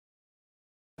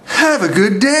Have a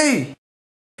good day.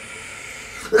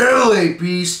 LA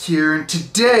Beast here, and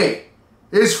today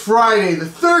is Friday, the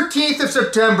 13th of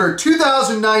September,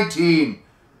 2019.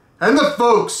 And the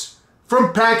folks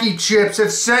from Paqui Chips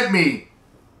have sent me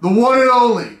the one and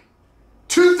only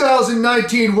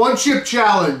 2019 One Chip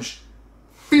Challenge,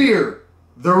 Fear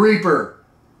the Reaper.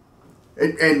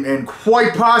 And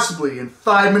quite possibly in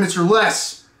 5 minutes or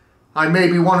less, I may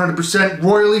be 100%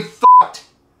 royally fucked.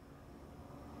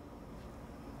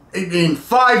 In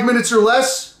 5 minutes or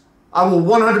less, I will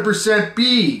 100%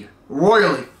 be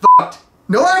royally fucked.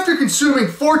 Now, after consuming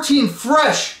 14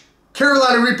 fresh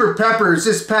Carolina Reaper peppers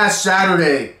this past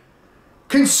Saturday,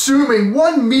 consuming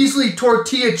one measly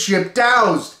tortilla chip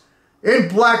doused in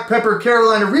black pepper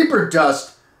Carolina Reaper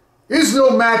dust is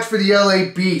no match for the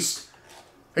LA Beast.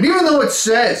 And even though it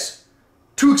says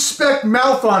to expect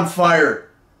mouth on fire,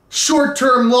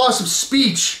 short-term loss of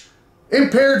speech,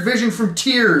 impaired vision from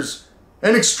tears,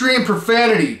 and extreme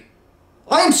profanity,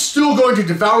 I am still going to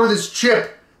devour this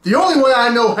chip the only way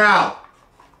I know how.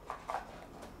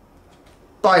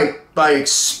 By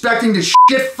expecting to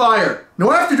shit fire.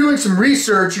 Now, after doing some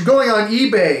research and going on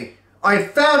eBay, I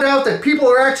found out that people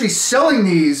are actually selling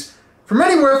these from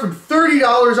anywhere from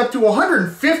 $30 up to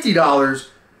 $150,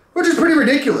 which is pretty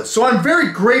ridiculous. So I'm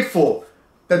very grateful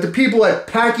that the people at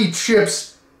Paqui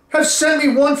Chips have sent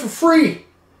me one for free.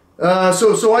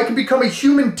 So I can become a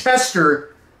human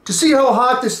tester to see how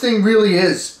hot this thing really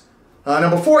is.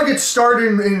 Now, before I get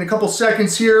started in a couple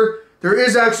seconds here, there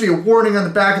is actually a warning on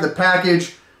the back of the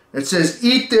package. It says,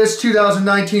 eat this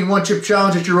 2019 One Chip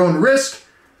Challenge at your own risk.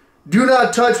 Do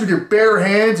not touch with your bare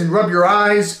hands and rub your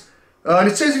eyes. And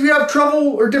it says if you have trouble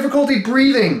or difficulty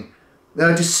breathing,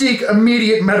 to seek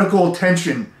immediate medical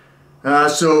attention.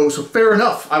 So fair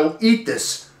enough, I will eat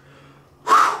this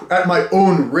at my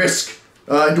own risk.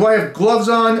 Do I have gloves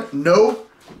on? No.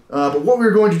 But what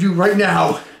we're going to do right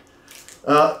now,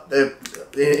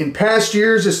 in past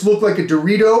years, this looked like a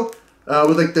Dorito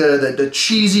with like the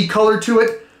cheesy color to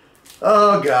it.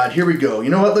 Oh God, here we go. You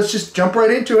know what? Let's just jump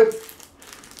right into it.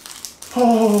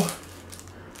 Oh,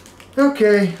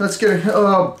 okay. Let's get it.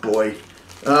 Oh boy,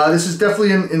 this is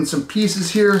definitely in some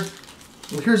pieces here.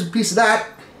 Well, here's a piece of that.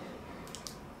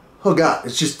 Oh God,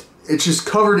 it's just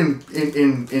covered in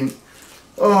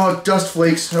oh, dust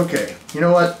flakes. Okay, you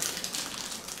know what?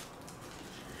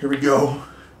 Here we go.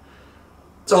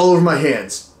 It's all over my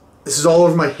hands. This is all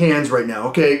over my hands right now.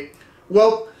 Okay,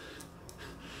 well,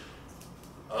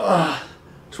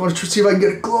 just want to see if I can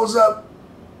get it close up.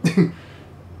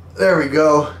 There we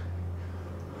go.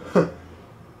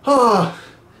 LA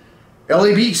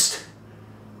Beast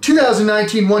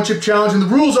 2019 One Chip Challenge, and the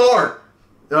rules are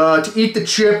to eat the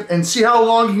chip and see how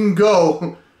long you can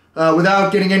go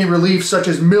without getting any relief, such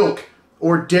as milk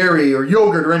or dairy or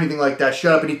yogurt or anything like that.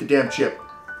 Shut up and eat the damn chip.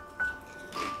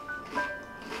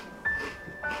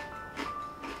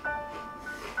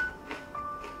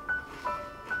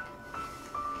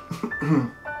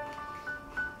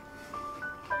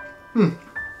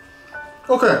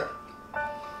 Okay.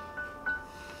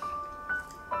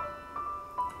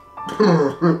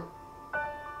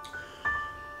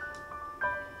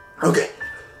 Okay.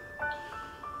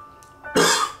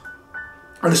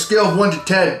 On a scale of 1 to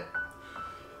 10,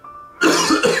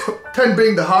 10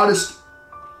 being the hottest,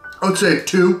 I would say a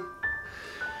 2.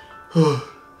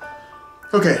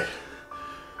 Okay.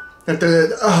 At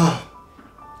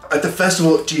the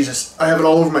festival, Jesus, I have it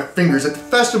all over my fingers. At the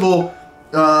festival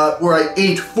where I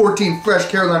ate 14 fresh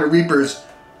Carolina Reapers,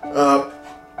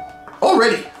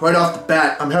 already, right off the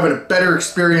bat, I'm having a better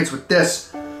experience with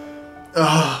this.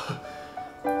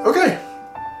 Okay.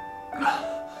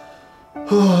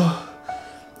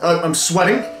 I'm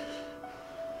sweating.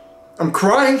 I'm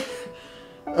crying.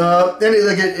 And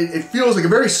it feels like a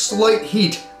very slight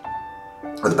heat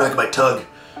on the back of my tongue.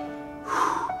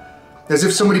 As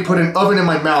if somebody put an oven in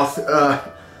my mouth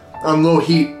on low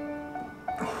heat.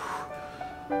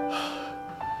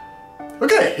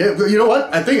 Okay, you know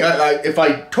what? I think if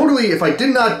I did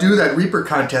not do that Reaper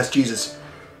contest, Jesus,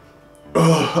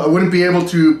 I wouldn't be able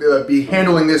to be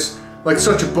handling this like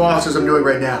such a boss as I'm doing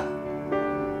right now.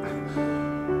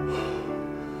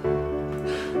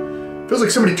 Feels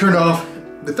like somebody turned off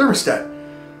the thermostat.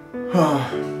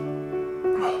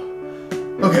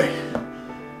 Okay.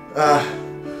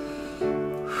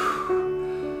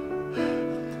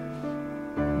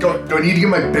 Do I need to get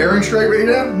my bearings right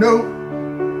now? No.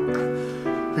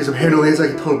 Because I'm handling this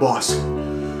like a total boss.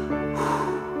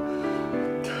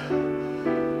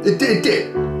 It did.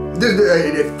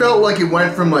 It felt like it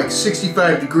went from like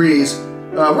 65 degrees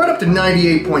right up to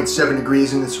 98.7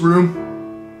 degrees in this room.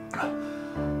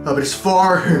 But as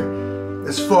far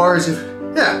as if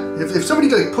Yeah, if somebody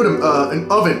like put an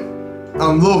oven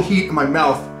on low heat in my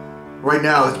mouth right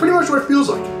now, that's pretty much what it feels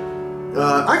like.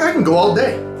 I can go all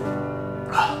day.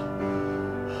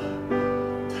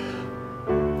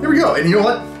 Here we go, and you know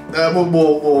what?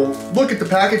 We'll look at the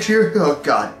package here. Oh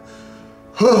God.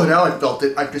 Oh, now I felt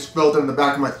it. I just felt it in the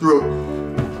back of my throat.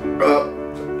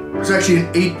 It's actually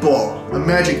an 8-ball, a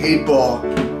magic 8-ball.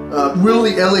 Will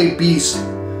the LA Beast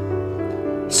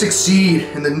succeed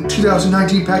in the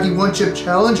 2019 Paqui One Chip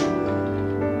Challenge?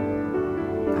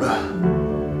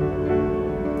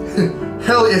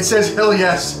 Hell, it says hell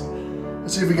yes.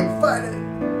 Let's see if we can find it.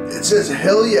 It says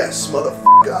hell yes,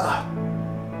 motherfucker.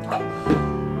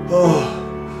 Oh.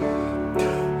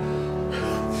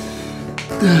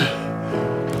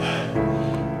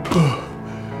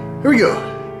 Here we go.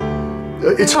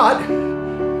 It's hot. You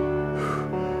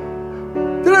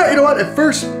know what? At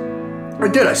first, I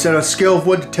did. I said on a scale of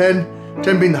 1 to 10,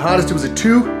 10 being the hottest, it was a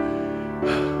 2.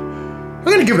 I'm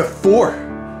gonna give it a 4.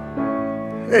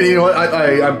 And you know what?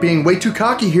 I'm being way too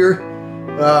cocky here.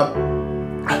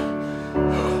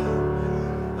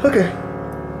 Okay.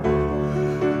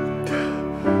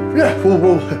 Yeah,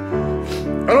 well,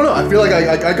 I don't know. I feel like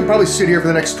I could probably sit here for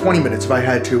the next 20 minutes if I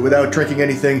had to without drinking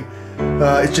anything.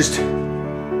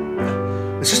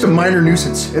 It's just a minor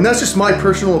nuisance, and that's just my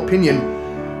personal opinion.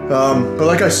 But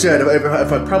like I said,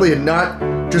 if I probably had not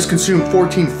just consumed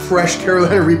 14 fresh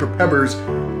Carolina Reaper peppers,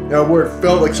 where it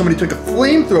felt like somebody took a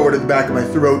flamethrower to the back of my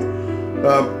throat,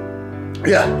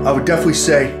 yeah, I would definitely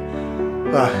say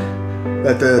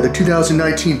that the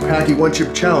 2019 Paqui One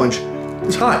Chip Challenge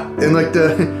is hot. And like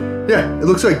yeah, it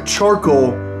looks like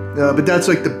charcoal, but that's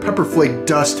like the pepper flake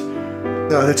dust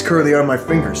that's currently on my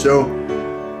finger. So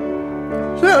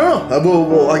yeah, I don't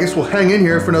know. I guess we'll hang in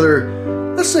here for another,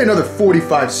 let's say another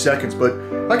 45 seconds, but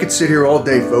I could sit here all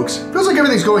day, folks. It feels like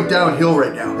everything's going downhill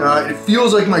right now. It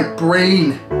feels like my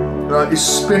brain is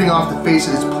spinning off the face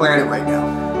of this planet right now.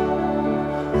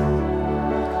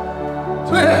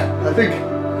 So yeah, I think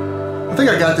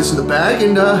I got this in the bag,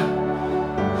 and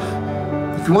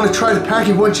if you want to try the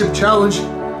Paqui One Chip Challenge,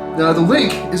 the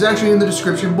link is actually in the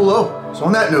description below. So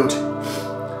on that note,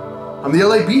 I'm the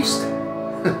LA Beast.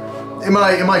 Am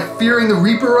I fearing the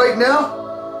Reaper right now?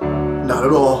 Not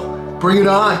at all. Bring it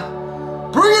on.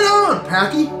 Bring it on,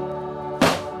 Paqui.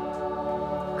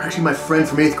 Actually, my friend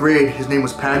from 8th grade, his name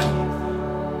was Paqui.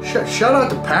 Shout out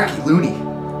to Paqui Looney.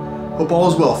 Hope all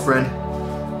is well, friend.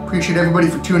 Appreciate everybody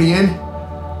for tuning in.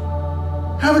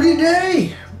 Have a good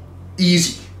day.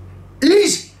 Easy.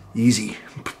 Easy. Easy.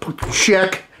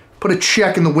 Check. Put a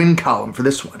check in the win column for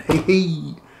this one.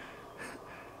 Hey.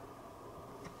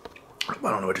 I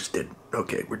don't know what I just did.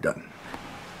 Okay, we're done.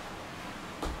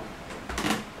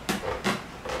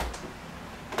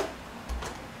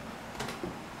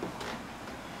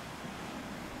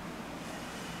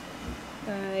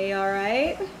 You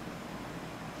alright?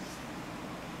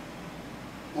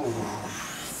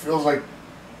 Feels like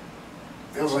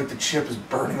the chip is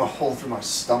burning a hole through my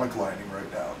stomach lining right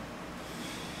now.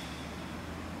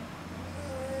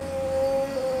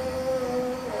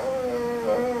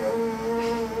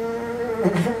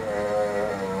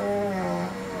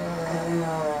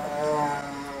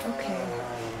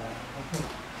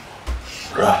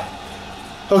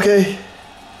 Okay,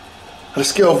 on a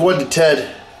scale of 1 to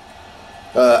 10,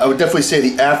 I would definitely say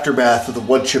the aftermath of the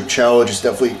One Chip Challenge is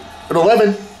definitely an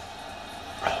 11.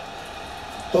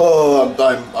 Oh,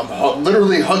 I'm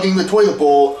literally hugging the toilet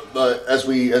bowl as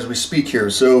we speak here.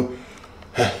 So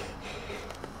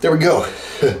there we go.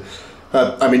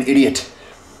 I'm an idiot.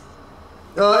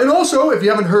 And also, if you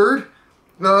haven't heard,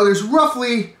 there's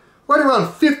roughly right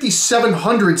around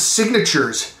 5,700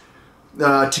 signatures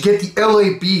to get the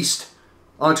LA Beast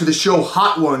onto the show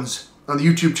Hot Ones on the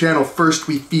YouTube channel First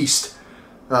We Feast.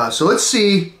 So let's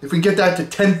see if we can get that to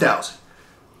 10,000,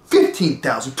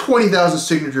 15,000, 20,000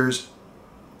 signatures.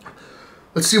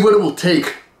 Let's see what it will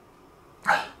take.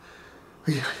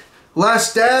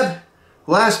 Last stab,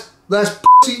 last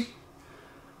pussy.